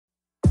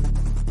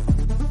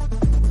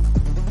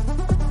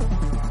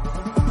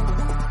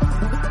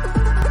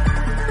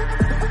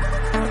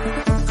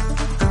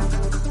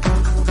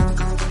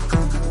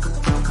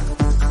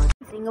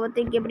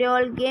பார்த்து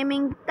Gabriel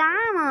gaming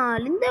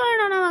தாமால் இந்த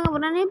வேலை நான் வாங்க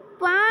போகிறேன்னு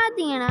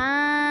பார்த்தீங்கன்னா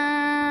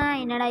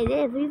என்னடா இது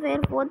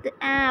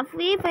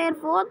ஃப்ரீ ஃபயர்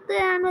ஃபோர்த்து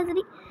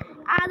ஆனிவர்சரி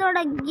அதோட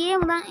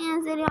கேம்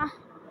தான் சரியா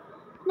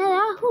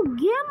என்னதா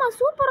கேமா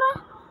சூப்பரா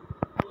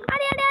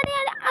அடி அடி அடி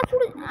அடி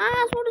சுடு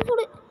சுடு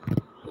சுடு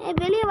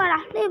வெளியே வாடா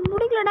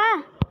முடிக்கலடா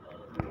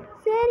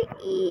சரி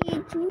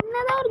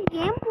சின்னதாக ஒரு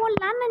கேம்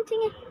போடலான்னு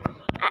நினச்சிங்க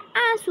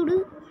சுடு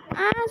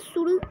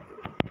சுடு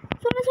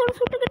சுடு சுடு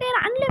சுட்டுக்கிட்டே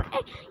அன்ல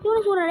இவனை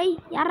சொல்கிற டேய்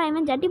யாரா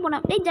இவன் ஜட்டி போனா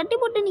டேய் ஜட்டி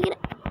போட்டு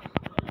நிற்கிறேன்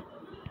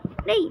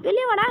டேய்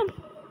வெளியே வாடா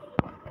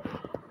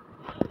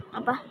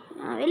அப்பா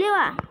வெளியே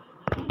வா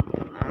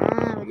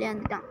வெளியே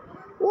வந்துட்டான்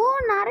ஓ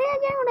நிறைய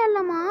கேம்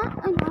விடலாமா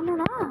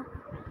நானடா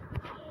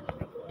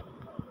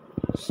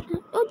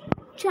ஓ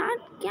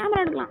சாட்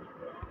கேமரா எடுக்கலாம்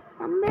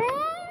நம்ம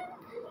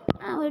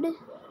விடு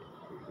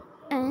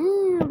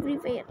ஃப்ரீ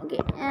ஃபயர் ஓகே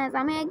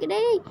செமையாக்கிட்டே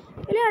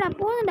இல்லையாடா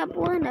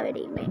போதுண்டா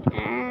வெடியுமே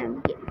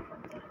ஓகே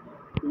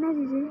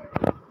என்னது இது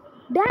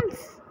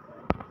டான்ஸ்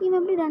இவன்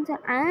எப்படி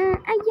டான்ஸர்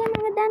ஐயா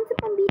நாங்கள் டான்ஸு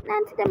தம்பி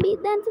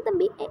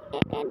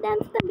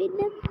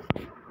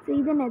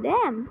இது என்னது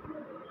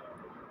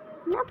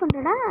என்ன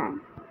பண்ணுறடா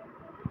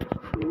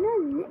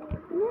என்னது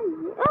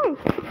ஓய்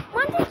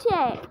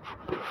வந்துச்சே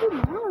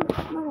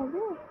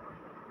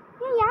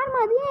ஏன் யார்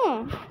மாதிரி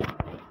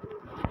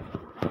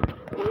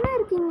என்ன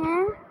இருக்கீங்க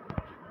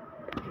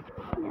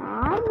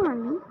யாருமா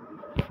நீ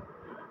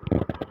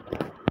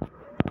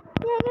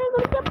எங்கே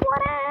குடிக்க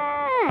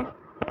போகிறேன்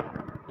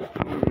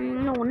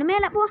இன்னும் ஒன்றுமே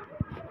இல்லை போ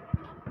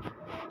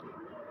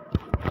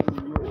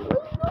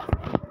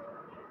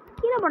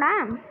கீழே போடா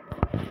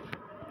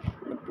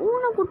இந்த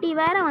பூனைக்குட்டி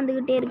வேற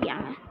வந்துக்கிட்டே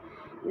இருக்காங்க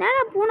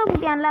என்னடா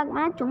பூனைக்குட்டி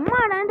அன்லாக்குமே சும்மா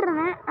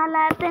அடான்றேன்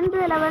நல்லா 10th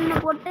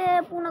 11 போட்டு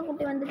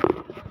பூனைக்குட்டி வந்துட்டு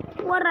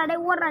ஓடுறாடே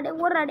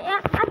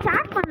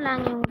சாட்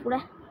பண்ணலாங்க இவங்க கூட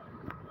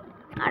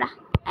அடா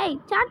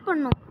சாட்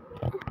பண்ணும்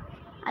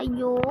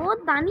ஐயோ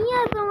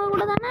தனியாக இருக்கவங்க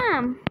கூட தானே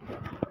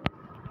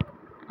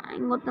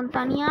இங்கே ஒருத்தன்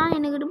தனியாக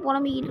என்னக்கிட்ட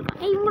புலம்பிக்கிட்டு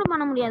இருக்கான் இவங்க கூட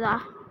பண்ண முடியாதா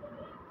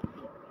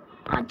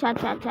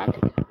chat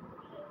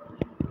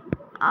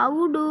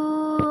how to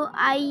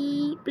I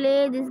play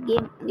this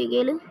game இங்கே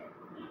கேளு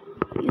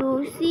you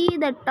see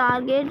the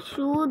target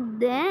shoot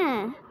them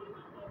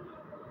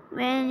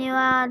when you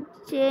are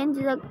change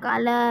the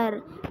color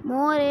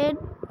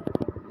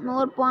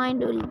more point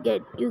will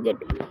you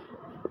get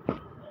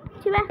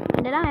Siva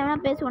இதெல்லாம் வேணா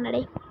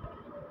பேசுவோண்டே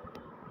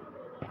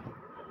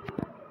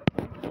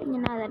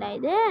என்னடா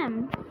இது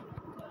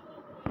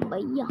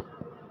பையா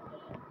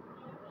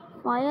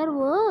ஃபயர்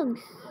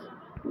ஒர்க்ஸ்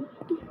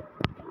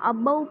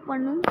அபவ்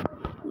பண்ணு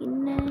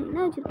என்ன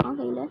வச்சிருக்கான்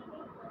கையில்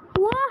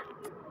வா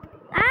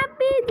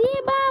ஹாப்பி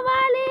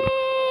தீபாவளி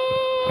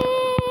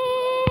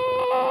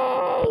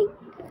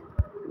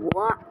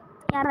வா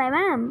யாரா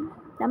இவன்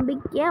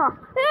தம்பிக்கே வா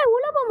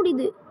உள்ள போக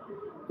முடியுது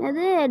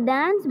அது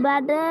டான்ஸ்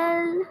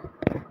பேட்டில்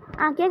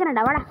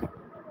கேட்குறேன்டா வாடா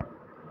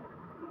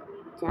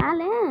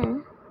சாலு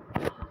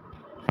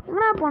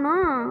எங்கடா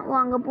போனோம் ஓ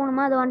அங்கே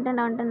போகணுமா அது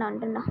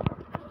வந்துட்டேன்டா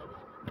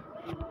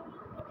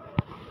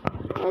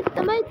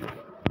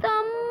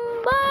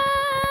தம்பா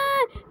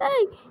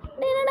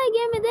என்னடா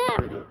கேம் இது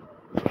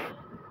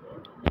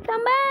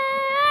தம்பா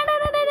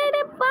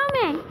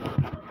பாமே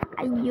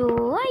ஐயோ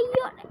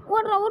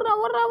ஓடுறா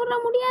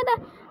முடியாதா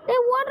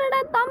டேய்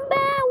ஓடுறடா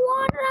தம்பே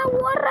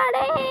ஓடுறா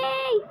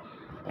டேய்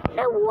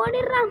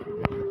ஓடிடுறா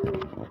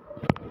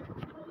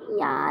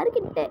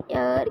யார்கிட்ட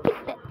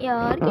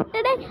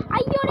டேய்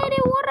ஐயோ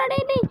டேய் ஓடுறா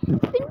டேய்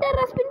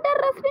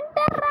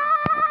ஸ்பின்டர்ரா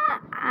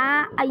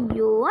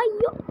ஐயோ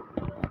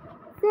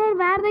சரி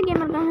வேற ஏதாவது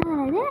கேம்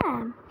இருக்காங்க இது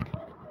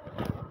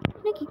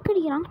என்ன கிக்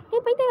அடிக்கிறான்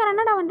பைத்தியக்காரன்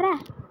என்னடா பண்ற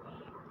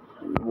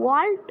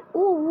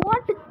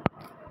வாட்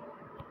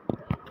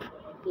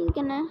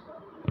இதுக்கு என்ன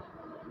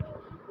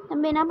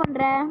தம்பி என்ன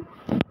பண்ற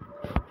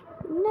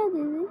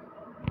என்னது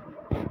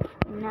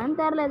என்னன்னு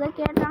தெரில ஏதோ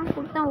கேட்டான்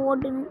கொடுத்தான்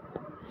ஓட்டுன்னு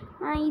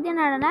இது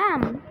என்னடா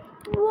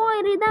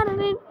இதான்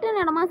ரிட்டன்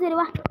இடமா சரி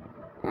வா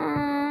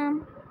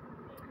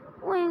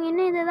இவங்க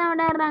இன்னும் இதை தான்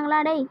விளையாடுறாங்களா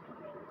டேய்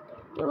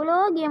எவ்வளோ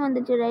கேம்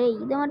வந்துச்சு டேய்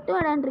இதை மட்டும்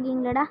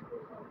விளையாண்டுருக்கீங்களாடா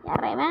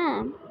யாரைவன்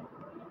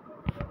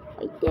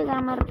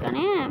வைத்தியகாரமாக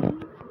இருக்கானே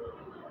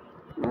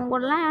உங்க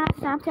கூடலாம் எவனா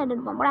ஸ்னாப் சாட்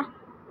எடுப்போம் போடா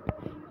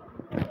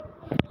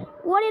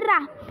ஓடிடுறா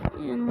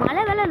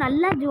மழை வேலை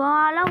நல்லா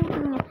ஜுவாலாக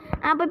ஊற்றுங்க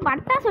போய்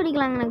பட்டாசு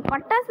வெடிக்கலாங்க எனக்கு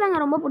பட்டாசு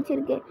தாங்க ரொம்ப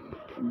பிடிச்சிருக்கு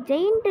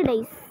ஜெயிண்ட்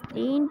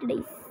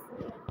டைஸ்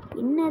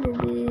என்னது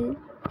இது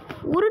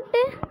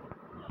உருட்டு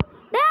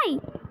டேய்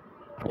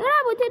என்னடா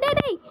போச்சு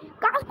டேய்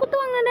காசு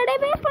குத்துவாங்கடா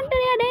டேய் வேஸ்ட்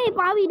பண்ணிட்டேயா டேய்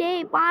பாவி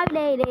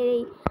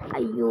டேய்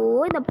ஐயோ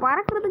இதை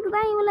பறக்கிறதுக்கு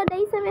தான் இவ்வளோ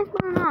டைஸை வேஸ்ட்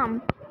பண்ணணும்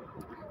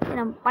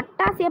நம்ம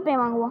பட்டாசே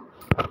போய் வாங்குவோம்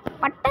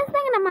பட்டாசு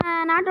தாங்க நம்ம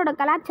நாட்டோட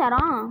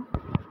கலாச்சாரம்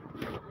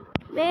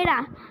வேடா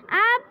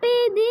ஹாப்பி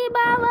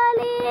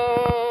தீபாவளி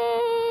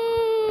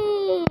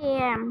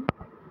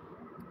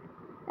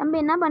தம்பி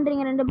என்ன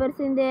பண்ணுறீங்க 2 பேர்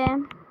சேர்ந்து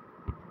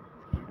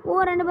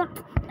 2 பேர்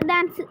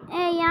டான்ஸ்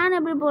யானை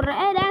எப்படி போடுற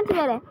டான்ஸ்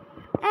வேறு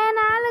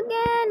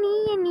நாளைக்கு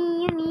நீயும்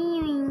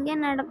இங்கே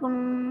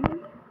நடக்கணும்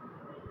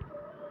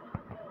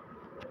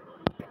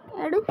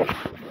எடு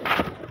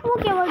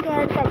ஓகே ஓகே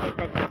எடுத்தாச்சு.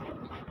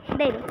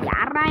 டேய்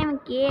யாரா இவன்?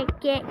 கே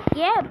கே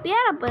கே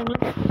பேரப்ப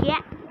எங்களுக்கு கே.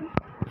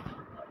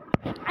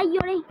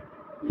 ஐயோ டேய்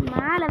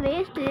மேலே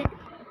வேஸ்ட்டு.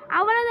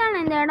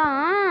 அவ்வளோதானே இந்த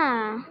இடம்.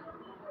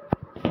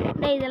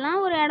 டேய்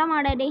இதெல்லாம் ஒரு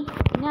இடமாடா? டேய்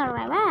என்ன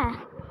இவ?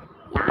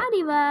 யார்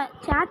இவ?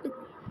 சாட்டு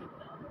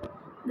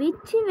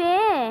which way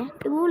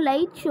to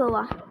light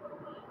ஷோவா?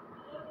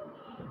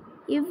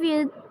 If you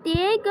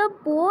take a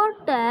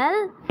portal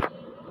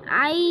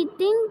I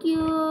think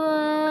you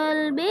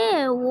will be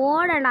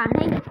ஓடடா.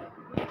 டேய்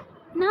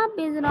என்ன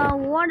பேசுகிறா?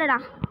 ஓடடா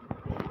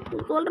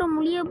சொல்கிற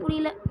மொழியே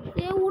புரியல.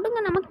 விடுங்க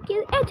நமக்கு.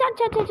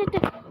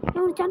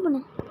 சாட்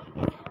பண்ணு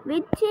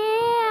வச்சே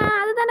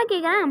அது தானே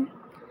கேட்குறேன்.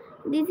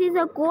 This is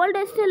a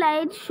coldest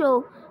light show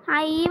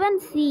I even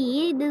see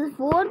this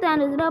 4th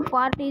anniversary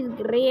party is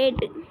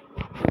great.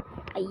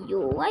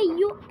 ஐயோ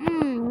ஐயோ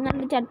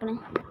நல்ல சாட் பண்ணு.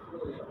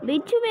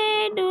 Which way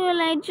to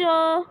light show?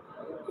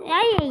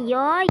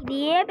 ஐயோ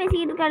இதையே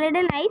பேசிக்கிட்டு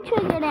இருக்காளே. லைட் ஷோ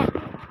கேட்டேன்.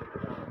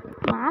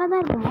 மேலே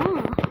தான் இருக்கும்.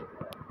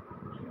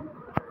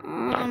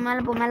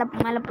 மேலே போ மேலே போ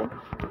மேலே போ.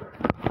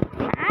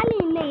 மேலே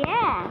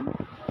இல்லையே,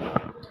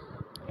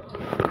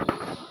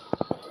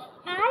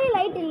 மேலே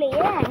லைட்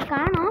இல்லையே,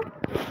 காணோம்.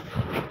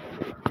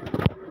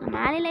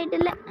 மேலே லைட்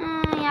இல்லை.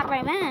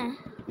 யாரைவன்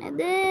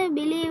இது?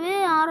 பிலீவு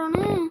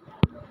ஆரோன்னு.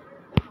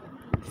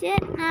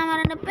 சரி நாங்கள்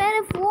 2 பேர்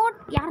ஃபோட்.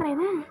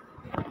 யாரைவன்?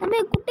 தம்பி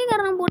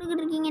குட்டிக்காரன்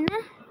போட்டுக்கிட்டு இருக்கீங்க என்ன?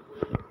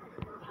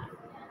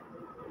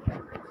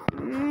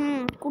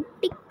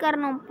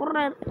 குட்டிக்காரன்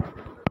போடுறாரு.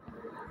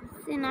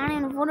 சரி நானும்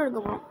எனக்கு ஃபோட்டோ எடுக்க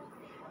போகிறோம்.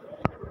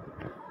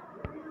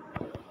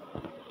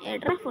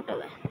 எடுறா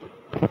ஃபோட்டோவை.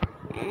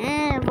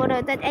 ஃபோட்டோ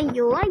எடுத்தாச்சு.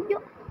 ஐயோ ஐயோ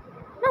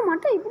நான்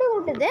மட்டும் இப்படி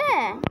கொட்டுது.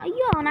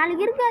 ஐயோ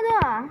நாளைக்கு இருக்காதோ?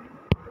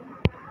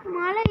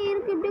 மழை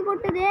இருக்கு இப்படி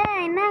கொட்டுது.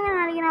 என்னங்க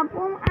நாளைக்கு நான்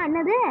போ.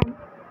 என்னது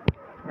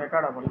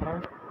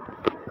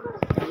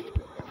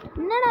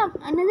என்னடா?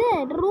 என்னது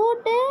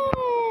ரூட்டு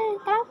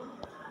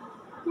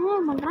என்ன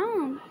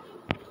பண்ணுறான்?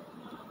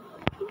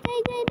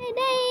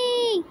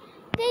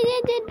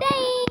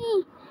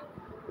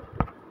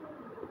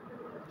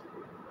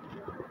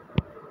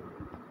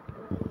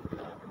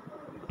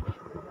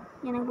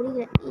 எனக்கு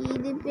பிடிக்கல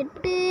இது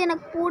பெட்டு.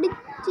 எனக்கு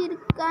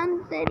பிடிச்சிருக்கான்னு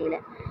தெரியல.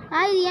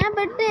 இது ஏன்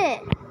பெட்டு?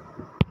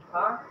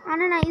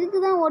 ஆனால் நான் இதுக்கு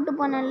தான் ஓட்டு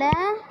பண்ணல.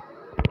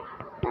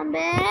 நம்ம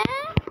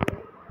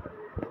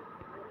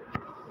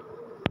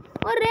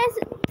ஒரு ரேஸ்.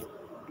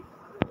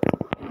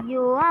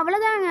 ஐயோ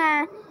அவ்வளோதாங்க.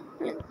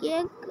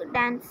 Cake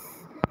dance.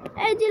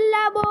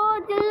 ஜில்லாவோ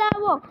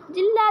ஜில்லாவோ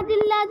ஜில்லா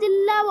ஜில்லா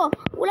ஜில்லாவோ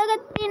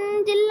உலகத்தின்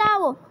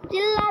ஜில்லாவோ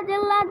ஜில்லா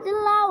ஜில்லா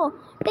ஜில்லாவோ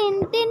டின்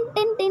டின்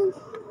டின் டின்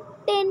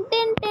டின்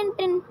டின் டின்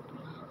டின்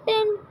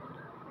டின்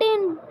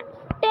டின்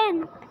டின்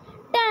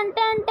டன்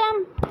டன்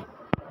டன்.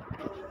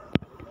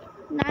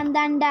 நான்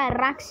தாண்டா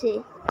ராக்ஸு.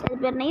 அது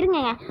பேர் இருங்க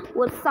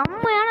ஒரு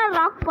செம்மையான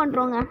ராக்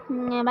பண்ணுறோங்க.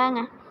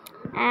 வாங்க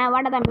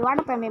வாட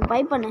தம்பி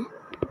பை பண்ணு.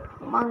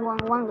 வாங்க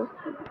வாங்க வாங்க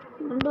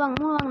 2 வாங்க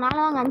 3 வாங்க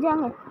 4 வாங்க 5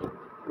 வாங்க.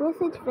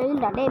 பேசேஜ்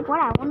ஃபெயில்டா. டேய்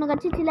போடா. 1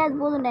 கட்சிச்சில்ல அது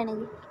போதும்டா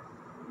எனக்கு.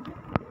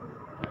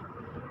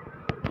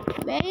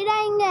 வெயிடா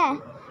இங்க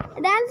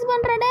டான்ஸ்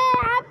பண்ணுறடே.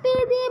 ஹாப்பி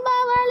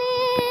தீபாவளி.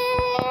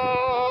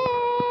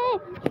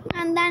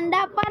 நான்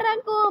தாண்டா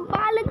பறக்கும்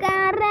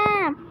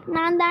பாலுக்காரன்.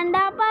 நான்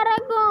தாண்டா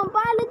பறக்கும்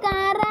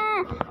பாலுக்காரன்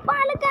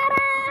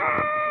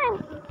பாலுக்காரன்.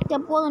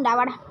 சரி போதும்டா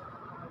வாடா.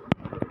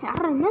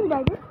 யாரும் என்னதுடா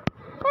இது?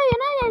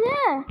 என்னது இது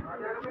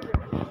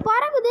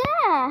பறக்குது?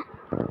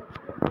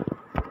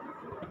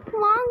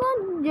 வாங்க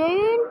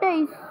ஜெயிண்ட்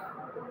ஐஸ்.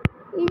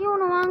 இது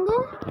ஒன்று வாங்கு.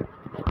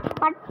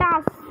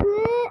 பட்டாசு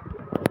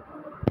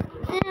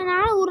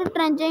நானும்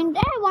உருட்டுறேன். ஜெயிண்ட்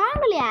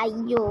வாங்கலையா?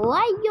 ஐயோ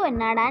ஐயோ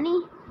என்னடா நீ?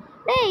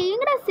 டேய்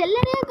எங்கடா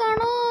செல்லரே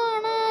காணோம்.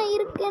 ஆனால்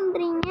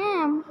இருக்குன்றீங்க.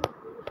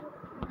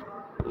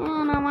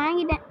 நான்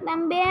வாங்கிட்டேன்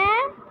தம்பி.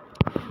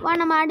 வா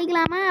நம்ம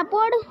அடிக்கலாமா?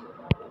 போடு.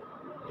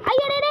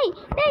 ஐயோ டே டேய்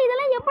டேய்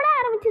இதெல்லாம் எப்படா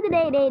ஆரம்பிச்சது?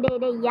 டேய் டேய்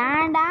டேய் டேய்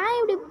ஏன்டா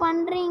இப்படி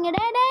பண்ணுறீங்க?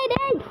 டேய் டேய்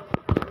டேய்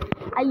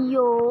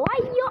ஐயோ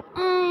ஐயோ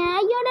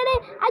ஐயோ டே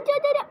டேய் அச்சோ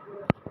சரி.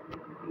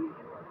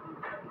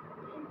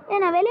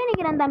 நான் வெளியே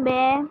நிற்கிறேன் தம்பி.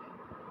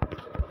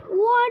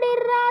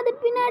 ஓடிடுறாது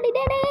பின்னாடி.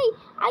 டே டேய்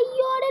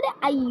ஐயோ டே டே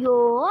ஐயோ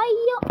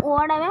ஐயோ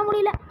ஓடவே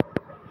முடியல.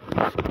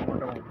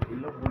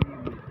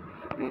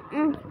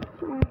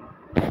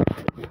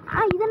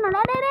 இது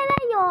நல்லா. டே டே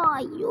ஐயோ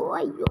ஐயோ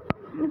ஐயோ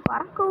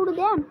பறக்க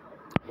விடுதே.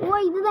 ஓ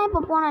இதுதான்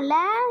இப்போ போனல.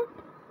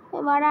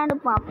 வடாண்டு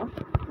பார்ப்போம்.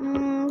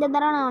 இந்த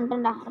தடவை நான்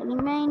வந்துட்டேன்டா.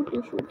 Remain to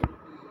shoot.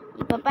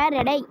 இப்போ பேர்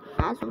ரெடை.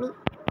 சுடு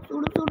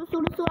சுடு சுடு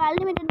சுடு சுடு.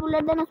 அல்டிமேட்டட்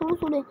புல்லட் தானே. சுடு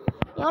சுடு.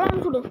 எவ்வளோ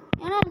சுடு?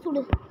 என்ன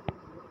சுடு?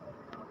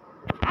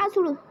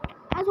 சுடு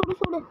சுடு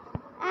சுடு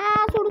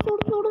சுடு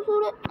சுடு சுடு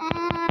சுடு.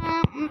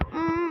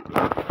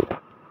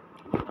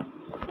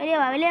 வெளியே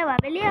வா வெளியே வா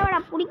வெளியே வாடா.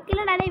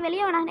 பிடிக்கலடா டேய்.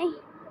 வெளியே வாடா டேய்.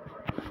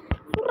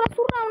 சுடுறா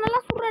சுடுறா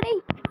நல்லா சுடுறா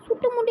டேய்.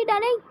 சுட்டு முட்டிட்டா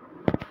டேய்.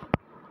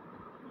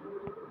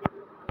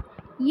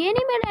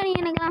 இனிமேடா நீ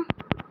எனக்குலாம்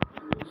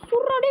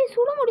சுடுறா டேய்.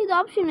 சுட முடியுது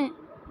ஆப்ஷனு.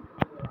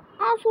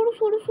 சுடு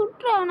சுடு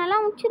சுட்டுற நல்லா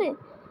முடிச்சிரு.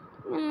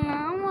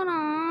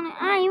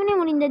 இவனே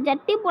முடி. இந்த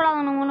ஜட்டி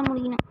போடாத மூலம்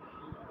முடிக்கணும்.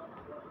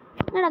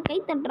 என்னடா கை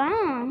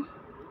தட்டுறான்?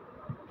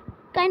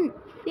 கண்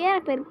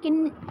பேர்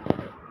கென்னு.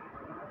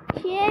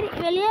 சரி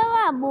வெளியே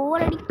வா,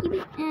 போர் அடிக்குது.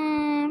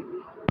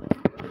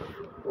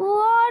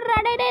 ஓடுறா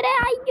டே.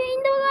 ஐயோ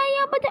இந்த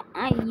ஐயோ பச்சா.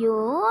 ஐயோ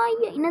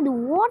என்னது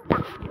ஓட்டா?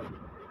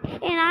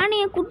 நானும்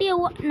என் குட்டியை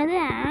என்னது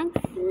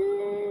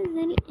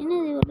சரி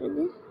என்னது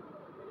ஓடுறது?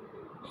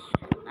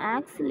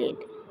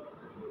 ஆக்சிலேட்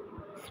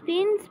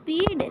spin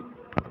speed.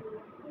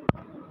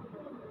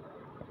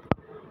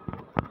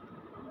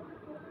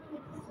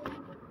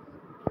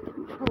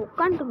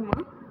 உட்காந்துருமா?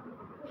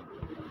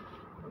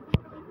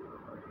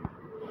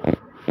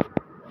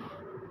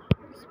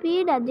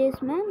 Speed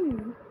adjustment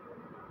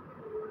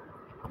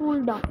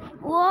cool down.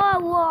 ஓ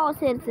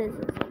சரி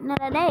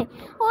என்னடா டே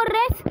ஒரு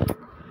ரேஸ்.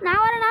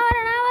 நான் வரேன்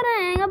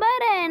எங்க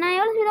பாரு, நான்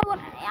எவ்வளோ ஸ்பீடாக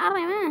போகிறேன்.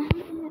 யாரும்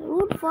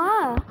ரூட்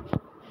ஃபார்.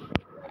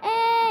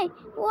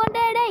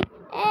 டே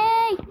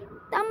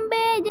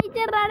தம்பே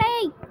ஜெயிச்சிட்றா டே.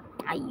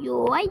 ஐயோ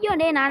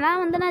டே நான்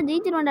தான் வந்து நான்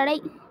ஜெயிச்சிருவேன்டா டே.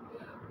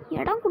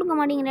 இடம் கொடுக்க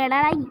மாட்டேங்கிறேடா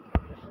டே.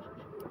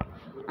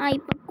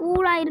 இப்போ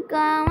கூலாக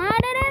இருக்கா?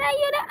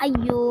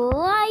 ஐயோ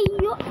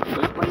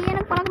போய்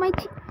எனக்கு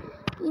பழக்கமாயிடுச்சு.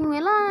 இவங்க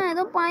எல்லாம்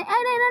ஏதோ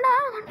என்னடா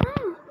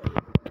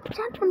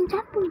சாட் பண்ண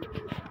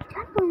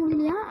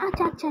முடியலையா?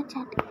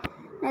 சாட்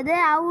அது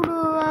how to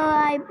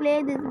I play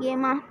this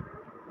கேமா?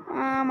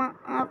 ஆமாம்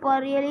அப்போ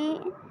ரியலி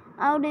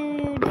ஹவு டு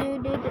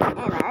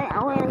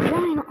எனக்கு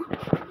தான் வேணும்.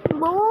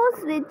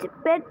 போஸ் வித்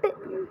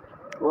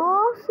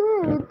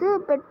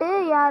பெட்டு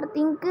யார்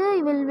think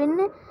will win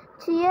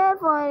shear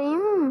for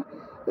him.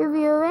 If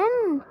you win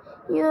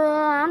you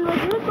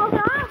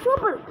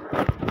super.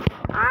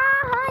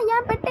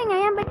 என் பெட்டே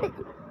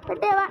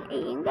வா.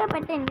 எங்கே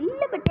பெட்டேன்?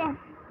 இல்லை பெட்டேன்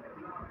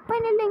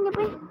போய் நில்லு. இங்கே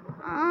போய்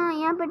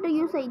என் பெட்டு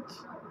யூஸ் ஆயிடுச்சு.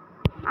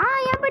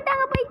 என் பெட்டு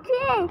அங்கே போயிடுச்சு.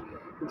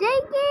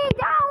 ஜெயிக்கி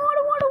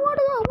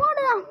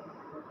ஓடுதா.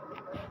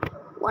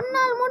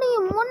 ஒன்னால்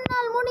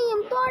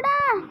முடியும் தோடா.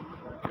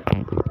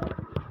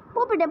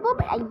 போப்பிட்டே.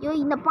 ஐயோ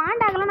இந்த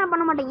பாண்டாக்கெல்லாம் நான்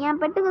பண்ண மாட்டேன்,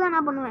 என் பெட்டுக்கு தான்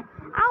நான் பண்ணுவேன்.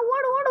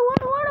 ஓடு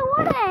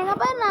எங்க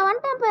பாரு நான்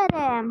வந்துட்டேன்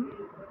பாரு.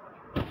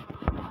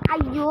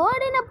 ஐயோ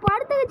நான்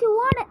படுத்து வச்சு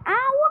ஓடு.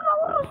 ஓடுற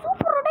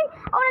சூப்பர் டே.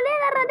 அவளை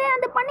லீடர் டே,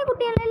 அந்த பண்ணி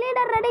குட்டியில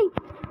லீடர் டே.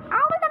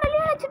 அவள் தான்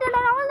லீடர் வச்சுட்டா.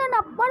 அவள் தான்டா.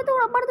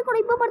 படுத்துக்கூட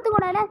இப்போ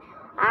படுத்துக்கூட.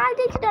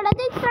 ஜெயிச்சிட்டாடா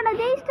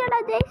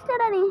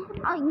நீ.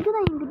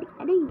 இங்கதான் என்கிட்ட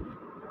அடே.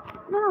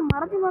 என்னடா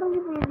மறைஞ்சு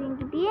போயிடுது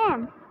என்கிட்டயே.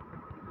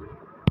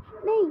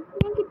 டேய்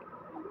என்கிட்ட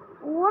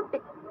ஓட்டு.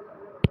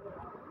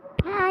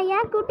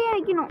 ஏன் குட்டியே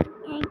வைக்கணும்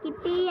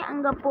என்கிட்டே.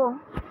 அங்கே போ.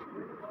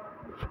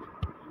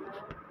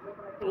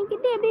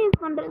 என்கிட்ட எப்படி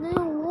யூஸ் பண்ணுறது?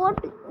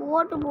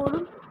 ஓட்டு போடு.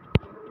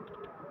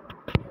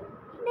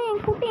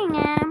 என் குட்டிங்க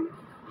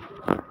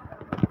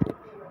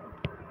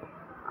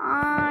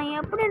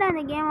எப்படிடா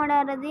இந்த கேம்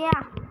விளையாடுறது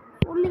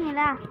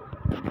சொல்லுங்களா?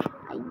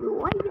 ஐயோ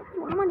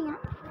சொல்ல மாட்டீங்க.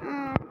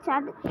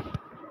 சாட்டு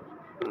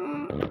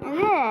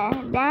அது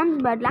டான்ஸ்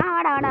பேட்லாம்.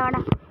 வாடா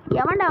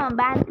எவன்டா அவன்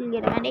பேங்க்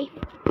கேட்டவன்? டே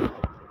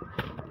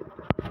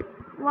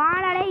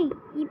வாடா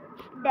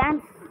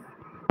டான்ஸ்.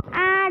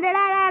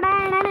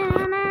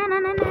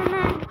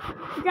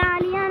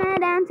 ஜாலியான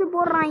டான்ஸு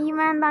போடுறான்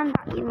இவன்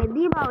தான்டா. இவங்க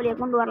தீபாவளியை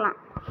கொண்டு வரலாம்.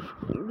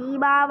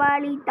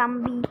 தீபாவளி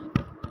தம்பி.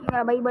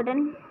 பை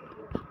பட்டன்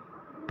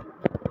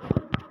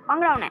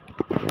வாங்கடா அவனை.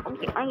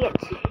 ஓகே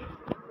வாங்கியாச்சு.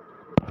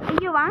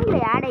 ஐயோ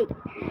வாங்கலையா டே?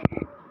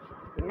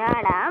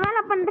 என்னடா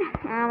வேலை பண்ணுறேன்?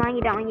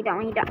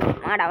 வாங்கிட்டான்.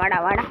 வாடா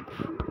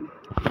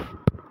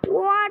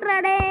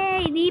ஓடுறடே.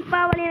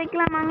 தீபாவளி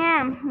வைக்கலாமாங்க?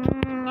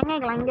 எங்கே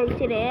வைக்கலாம்? இங்கே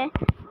வச்சுடு.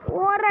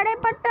 ஓடுறடே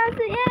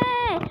பட்டாசு.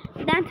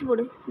 டான்ஸ்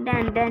போடு.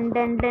 டன்.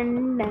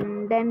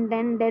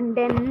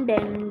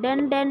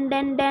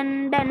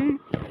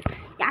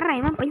 யாரா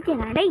இவன்?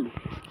 பைத்தியனா டே?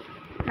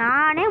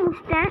 நானே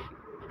முடிச்சிட்டேன்,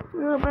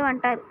 இவரு போய்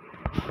வந்துட்டாரு.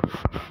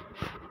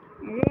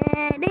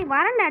 டேய்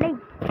வரேன்டா டேய்.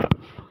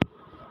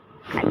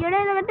 ஐயோட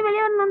இதை விட்டு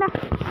வெளியே வரணும்டா.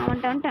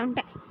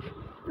 வந்துட்டேன்.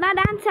 நான்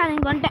டான்ஸ்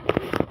ஆடுங்க வந்துட்டேன்.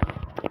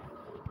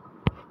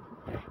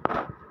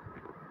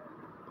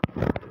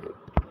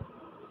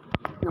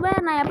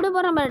 பாரு நான் எப்படி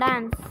போடுறேன் பாரு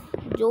டான்ஸ்.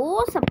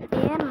 ஜோசப்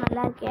பேர்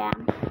நல்லா இருக்கே.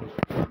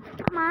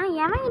 ஆமாம்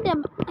எவன்கிட்ட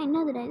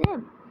என்னதுடா இது?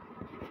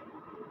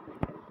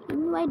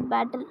 Invite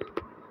battle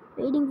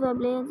waiting for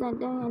players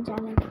at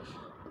challenge.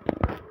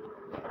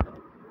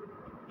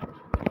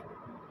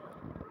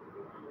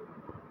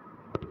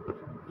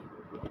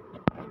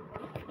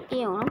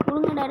 உனக்கு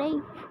கொடுங்கடா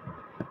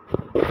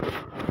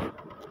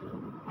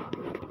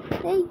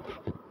டேய்.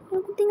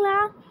 குத்திங்களா?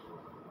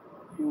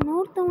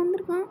 இன்னொருத்தன்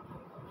வந்திருக்கான்.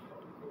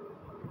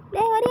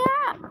 டேய் வரியா?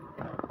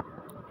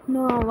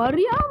 நான்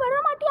வரியா வர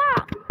மாட்டியா?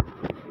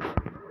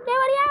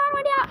 டேய் வரியா வர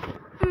மாட்டியா?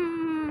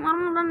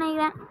 வரமாட்டான்னு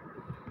நினைக்கிறேன்.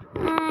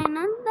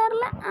 என்னன்னு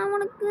தெரில,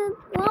 அவனுக்கு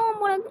கோவம்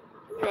போல.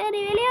 சரி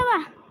வெளியே வா.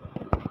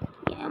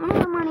 எவனும்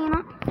வர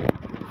மாட்டேங்கிறான்.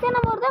 சரி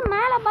நம்ம ஒரு தான்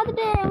மேலே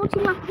பார்த்துட்டு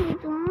முடிச்சுக்கலாம்.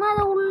 சும்மா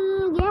அதை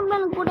கேமில்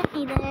எனக்கு போட்டேன்.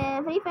 இது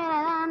ஃப்ரீ ஃபயர்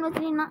அதான்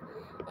ஆனிவர்சரின்னா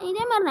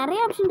இதே மாதிரி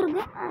நிறைய ஆப்ஷன்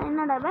இருக்குது.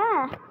 என்னடாவே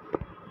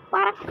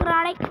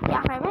பறக்கிறாடை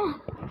யாராவே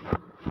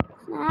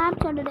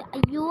ஸ்னாப் சாட்டு.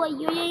 ஐயோ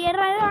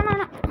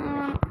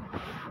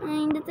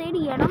இந்த சைடு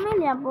இடமே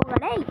இல்லையா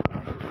போகடே.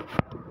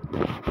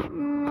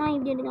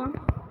 இப்படி எடுக்கலாம்.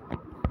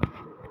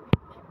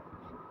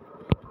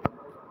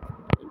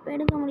 இப்போ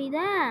எடுக்க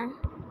முடியுதா?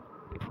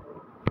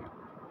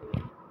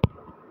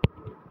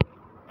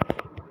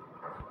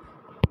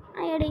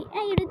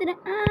 எடுத்துட்டேன்.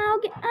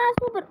 ஓகே.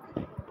 சூப்பர்.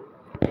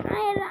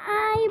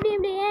 இப்படி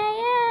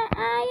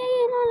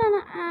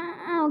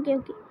ஓகே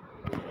ஓகே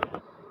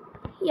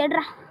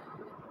எடுறா.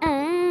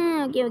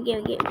 ஓகே ஓகே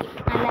ஓகே ஓகே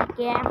நல்லா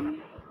இருக்கே.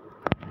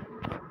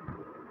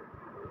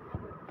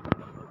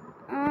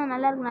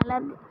 நல்லா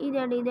இருக்கு. இது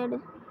எடு.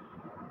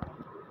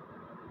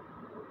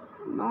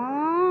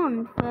 நான்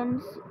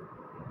fence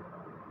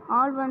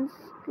all once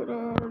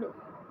great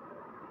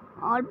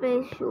all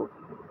place shoe.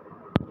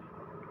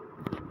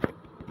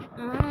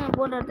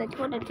 போட்டு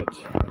எடுத்தாச்சு.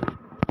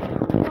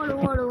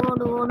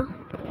 ஓடு.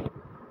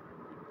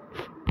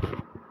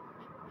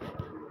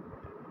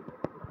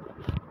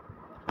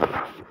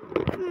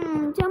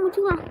 சரி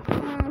முடிச்சுக்கலாம்.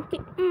 ஓகே.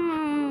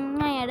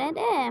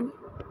 எடாது.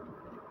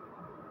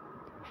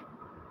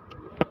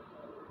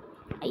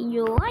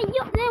 ஐயோ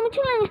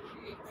முடிச்சுக்கலாங்க.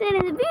 சரி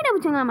இந்த வீடை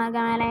பிடிச்சங்க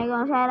மறக்காம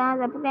லைக்கும் ஷேரும்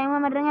சப்ஸ்கிரைப்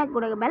பண்ணுறேங்க.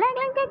 கூட பெல்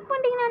ஐக்கான் கிளிக்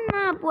பண்ணிட்டீங்கன்னா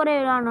நான்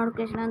போகிற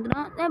நோட்டிஃபிகேஷன்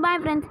வந்துடும்.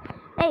 Bye friends.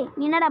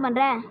 நீ என்னடா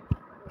பண்ணுற?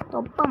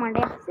 தொப்ப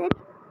மாட்டேயா? சரி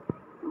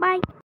பாய்.